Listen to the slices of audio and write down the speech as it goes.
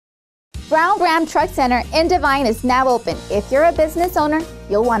Brown Ram Truck Center in Devine is now open. If you're a business owner,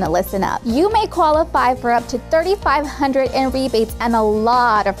 you'll want to listen up. You may qualify for up to $3,500 in rebates and a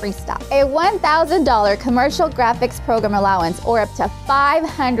lot of free stuff. A $1,000 commercial graphics program allowance or up to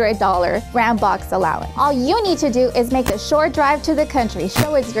 $500 Ram Box allowance. All you need to do is make a short drive to the country,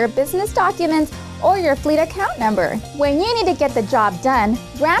 show us your business documents or your fleet account number. When you need to get the job done,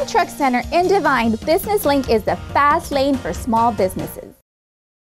 Ram Truck Center in Devine Business Link is the fast lane for small businesses.